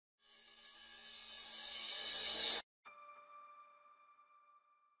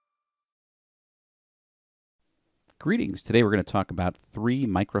Greetings. Today we're going to talk about 3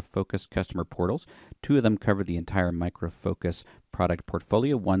 Micro Focus customer portals. 2 of them cover the entire Micro Focus product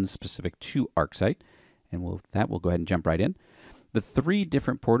portfolio, one specific to ArcSight. And with that, we'll go ahead and jump right in. The 3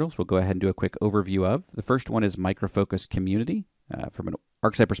 different portals we'll go ahead and do a quick overview of. The first one is Micro Focus Community, from an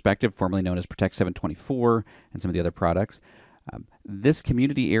ArcSight perspective, formerly known as Protect 724 and some of the other products. This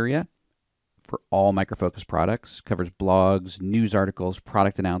community area for all Micro Focus products covers blogs, news articles,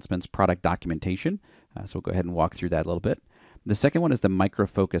 product announcements, product documentation. So we'll go ahead and walk through that a little bit. The second one is the Micro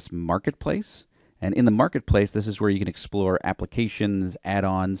Focus Marketplace. And in the Marketplace, this is where you can explore applications,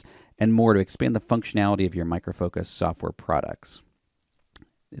 add-ons, and more to expand the functionality of your Micro Focus software products.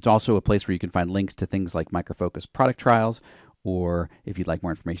 It's also a place where you can find links to things like Micro Focus product trials, or if you'd like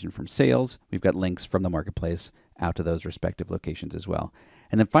more information from sales, we've got links from the Marketplace out to those respective locations as well.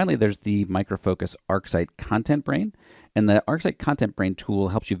 And then finally, there's the Micro Focus ArcSight Content Brain. And the ArcSight Content Brain tool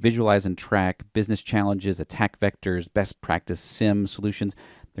helps you visualize and track business challenges, attack vectors, best practice SIEM solutions.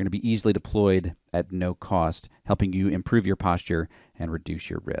 They're going to be easily deployed at no cost, helping you improve your posture and reduce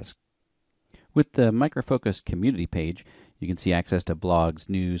your risk. With the Micro Focus community page, you can see access to blogs,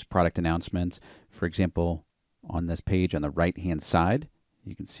 news, product announcements. For example, on this page on the right-hand side,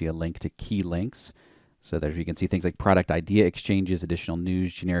 you can see a link to key links. So there you can see things like product idea exchanges, additional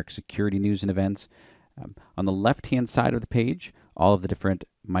news, generic security news and events. On the left-hand side of the page, all of the different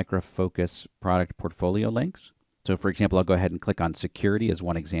Micro Focus product portfolio links. So for example, I'll go ahead and click on security as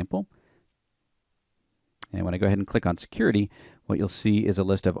one example. And when I go ahead and click on security, what you'll see is a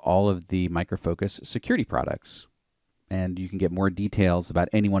list of all of the Micro Focus security products. And you can get more details about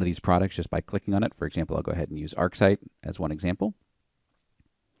any one of these products just by clicking on it. For example, I'll go ahead and use ArcSight as one example.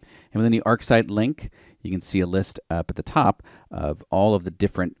 And within the ArcSight link, you can see a list up at the top of all of the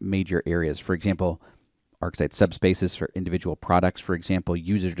different major areas. For example, ArcSight subspaces for individual products, for example,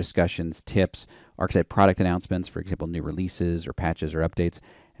 user discussions, tips, ArcSight product announcements, for example, new releases or patches or updates,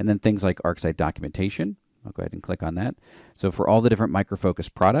 and then things like ArcSight documentation. I'll go ahead and click on that. So for all the different Micro Focus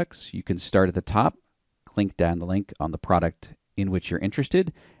products, you can start at the top, click down the link on the product in which you're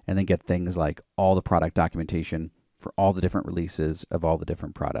interested, and then get things like all the product documentation for all the different releases of all the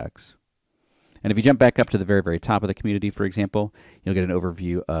different products. And if you jump back up to the very, very top of the community, for example, you'll get an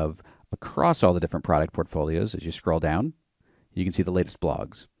overview of across all the different product portfolios. As you scroll down, you can see the latest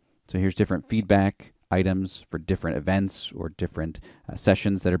blogs. So here's different feedback items for different events or different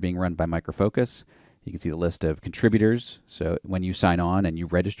sessions that are being run by Micro Focus. You can see the list of contributors. So when you sign on and you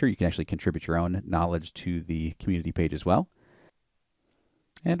register, you can actually contribute your own knowledge to the community page as well.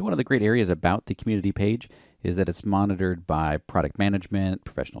 And one of the great areas about the community page is that it's monitored by product management,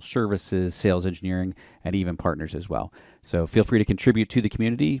 professional services, sales engineering, and even partners as well. So feel free to contribute to the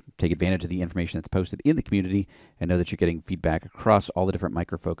community, take advantage of the information that's posted in the community, and know that you're getting feedback across all the different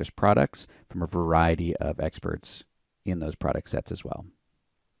Micro Focus products from a variety of experts in those product sets as well.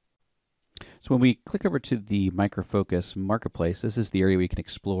 So when we click over to the Micro Focus Marketplace, this is the area where you can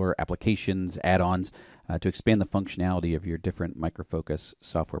explore applications, add-ons, to expand the functionality of your different Micro Focus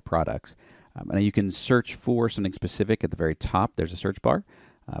software products. And you can search for something specific at the very top. There's a search bar.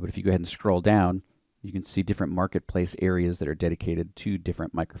 But if you go ahead and scroll down, you can see different marketplace areas that are dedicated to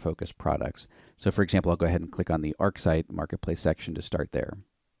different Micro Focus products. So for example, I'll go ahead and click on the ArcSight Marketplace section to start there.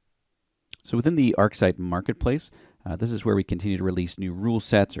 So within the ArcSight Marketplace, this is where we continue to release new rule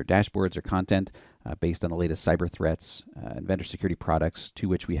sets or dashboards or content based on the latest cyber threats and vendor security products to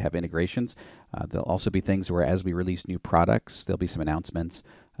which we have integrations. There'll also be things where as we release new products, there'll be some announcements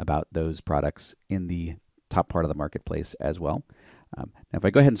about those products in the top part of the marketplace as well. Now if I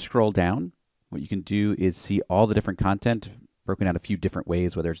go ahead and scroll down, what you can do is see all the different content broken out a few different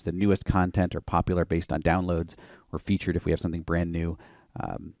ways, whether it's the newest content or popular based on downloads or featured if we have something brand new,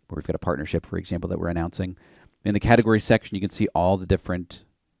 where we've got a partnership, for example, that we're announcing. In the category section, you can see all the different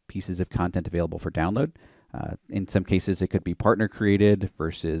pieces of content available for download. In some cases, it could be partner created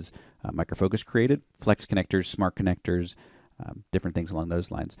versus Micro Focus created, flex connectors, smart connectors, different things along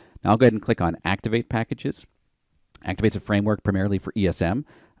those lines. Now I'll go ahead and click on Activate Packages. Activate's a framework primarily for ESM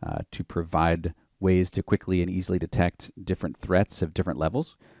to provide ways to quickly and easily detect different threats of different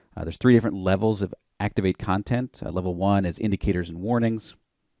levels. There's 3 different levels of Activate content. Level 1 is indicators and warnings.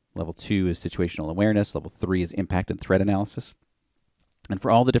 Level 2 is situational awareness. Level 3 is impact and threat analysis. And for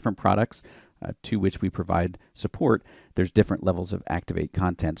all the different products to which we provide support, there's different levels of Activate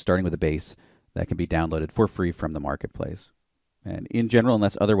content, starting with a base that can be downloaded for free from the marketplace. And in general,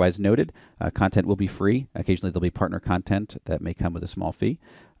 unless otherwise noted, content will be free. Occasionally there'll be partner content that may come with a small fee,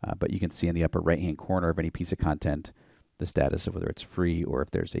 but you can see in the upper right-hand corner of any piece of content the status of whether it's free or if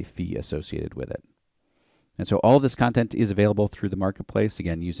there's a fee associated with it. And so all of this content is available through the marketplace,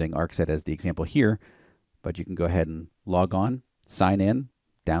 again, using ArcSight as the example here. but you can go ahead and log on, sign in,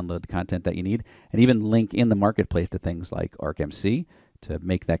 download the content that you need, and even link in the marketplace to things like ArcMC to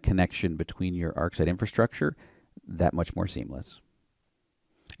make that connection between your ArcSight infrastructure that much more seamless.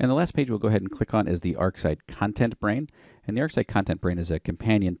 And the last page we'll go ahead and click on is the ArcSight Content Brain. And the ArcSight Content Brain is a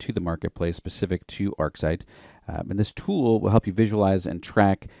companion to the marketplace specific to ArcSight. And this tool will help you visualize and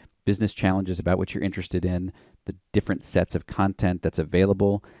track business challenges about what you're interested in, the different sets of content that's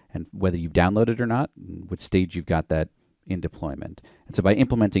available, and whether you've downloaded or not, and what stage you've got that in deployment. And so by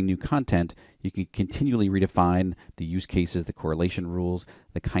implementing new content, you can continually redefine the use cases, the correlation rules,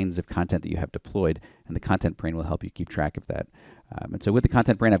 the kinds of content that you have deployed, and the Content Brain will help you keep track of that. And so with the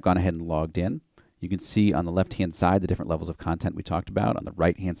Content Brain, I've gone ahead and logged in. You can see on the left-hand side the different levels of content we talked about. On the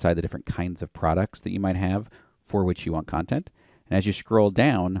right-hand side, the different kinds of products that you might have for which you want content. And as you scroll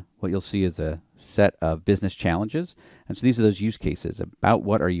down, what you'll see is a set of business challenges. And so these are those use cases. About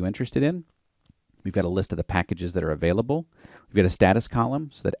what are you interested in? We've got a list of the packages that are available. We've got a status column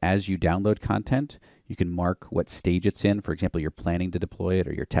so that as you download content, you can mark what stage it's in. For example, you're planning to deploy it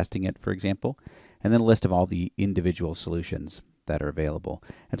or you're testing it, for example. And then a list of all the individual solutions that are available.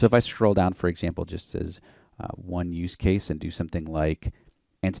 And so if I scroll down, for example, just as one use case and do something like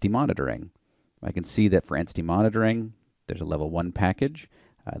entity monitoring, I can see that for entity monitoring, there's a level 1 package.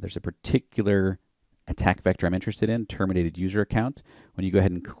 There's a particular attack vector I'm interested in, terminated user account. When you go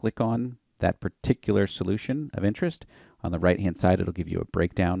ahead and click on that particular solution of interest, on the right-hand side, it'll give you a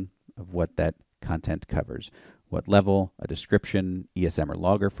breakdown of what that content covers. What level, a description, ESM or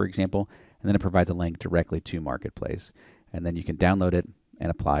logger, for example, and then it provides a link directly to Marketplace. And then you can download it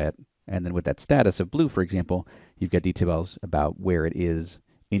and apply it. And then with that status of blue, for example, you've got details about where it is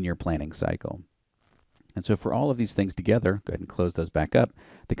in your planning cycle. And so for all of these things together, go ahead and close those back up.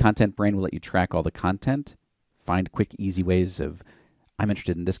 The Content Brain will let you track all the content, find quick, easy ways of, I'm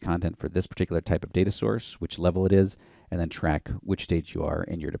interested in this content for this particular type of data source, which level it is, and then track which stage you are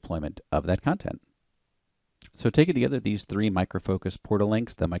in your deployment of that content. So taking together these 3 Micro Focus portal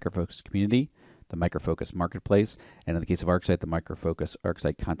links, the Micro Focus Community, the Micro Focus Marketplace, and in the case of ArcSight, the Micro Focus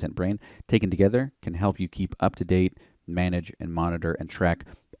ArcSight Content Brain, taken together can help you keep up to date, manage and monitor and track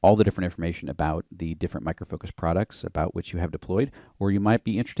all the different information about the different Micro Focus products about which you have deployed or you might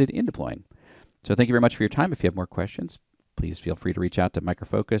be interested in deploying. So thank you very much for your time. If you have more questions, please feel free to reach out to Micro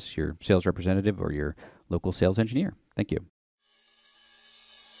Focus, your sales representative, or your local sales engineer. Thank you.